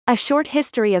A short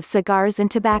history of cigars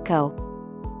and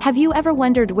tobacco. Have you ever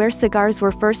wondered where cigars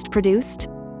were first produced?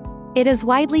 It is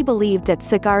widely believed that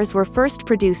cigars were first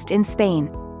produced in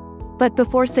Spain. But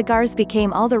before cigars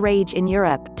became all the rage in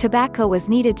Europe, tobacco was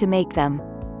needed to make them.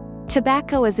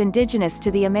 Tobacco is indigenous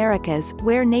to the Americas,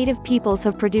 where native peoples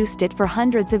have produced it for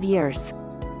hundreds of years.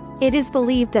 It is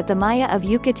believed that the Maya of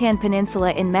Yucatan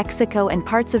Peninsula in Mexico and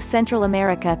parts of Central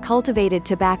America cultivated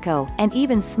tobacco, and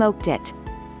even smoked it.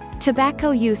 Tobacco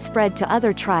use spread to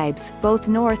other tribes, both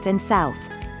north and south.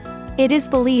 It is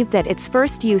believed that its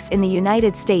first use in the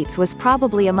United States was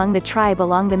probably among the tribe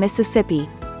along the Mississippi.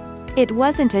 It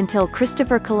wasn't until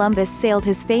Christopher Columbus sailed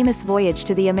his famous voyage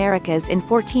to the Americas in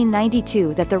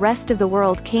 1492 that the rest of the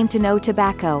world came to know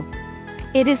tobacco.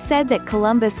 It is said that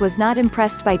Columbus was not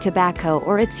impressed by tobacco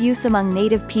or its use among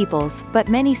native peoples, but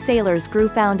many sailors grew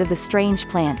fond of the strange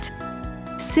plant.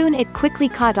 Soon it quickly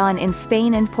caught on in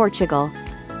Spain and Portugal.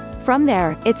 From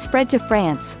there, it spread to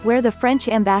France, where the French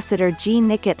ambassador Jean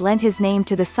Nicot lent his name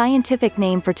to the scientific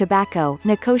name for tobacco,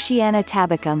 Nicotiana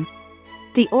tabacum.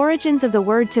 The origins of the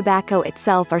word tobacco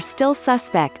itself are still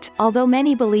suspect, although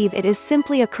many believe it is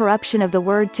simply a corruption of the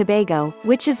word Tobago,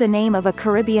 which is the name of a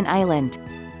Caribbean island.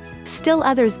 Still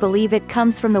others believe it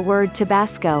comes from the word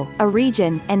Tabasco, a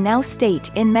region, and now state,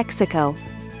 in Mexico.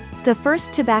 The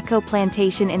first tobacco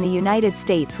plantation in the United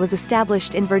States was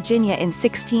established in Virginia in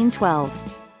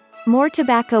 1612. More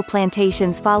tobacco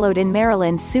plantations followed in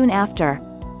Maryland soon after.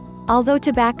 Although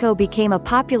tobacco became a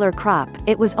popular crop,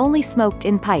 it was only smoked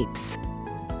in pipes.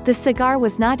 The cigar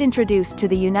was not introduced to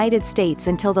the United States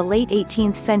until the late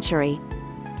 18th century.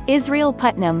 Israel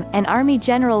Putnam, an army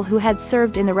general who had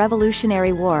served in the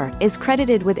Revolutionary War, is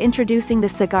credited with introducing the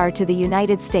cigar to the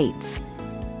United States.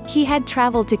 He had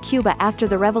traveled to Cuba after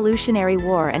the Revolutionary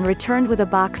War and returned with a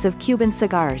box of Cuban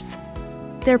cigars.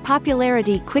 Their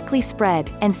popularity quickly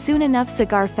spread, and soon enough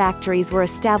cigar factories were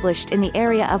established in the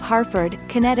area of Hartford,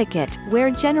 Connecticut, where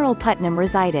General Putnam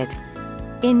resided.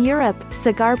 In Europe,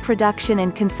 cigar production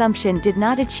and consumption did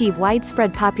not achieve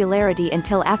widespread popularity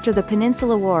until after the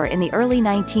Peninsula War in the early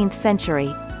 19th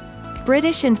century.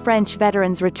 British and French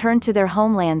veterans returned to their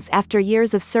homelands after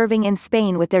years of serving in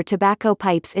Spain with their tobacco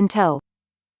pipes in tow.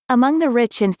 Among the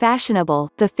rich and fashionable,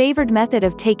 the favored method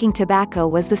of taking tobacco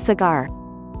was the cigar.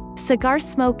 Cigar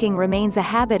smoking remains a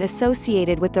habit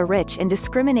associated with the rich and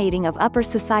discriminating of upper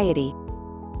society.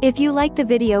 If you like the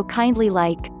video, kindly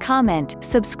like, comment,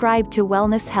 subscribe to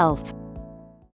Wellness Health.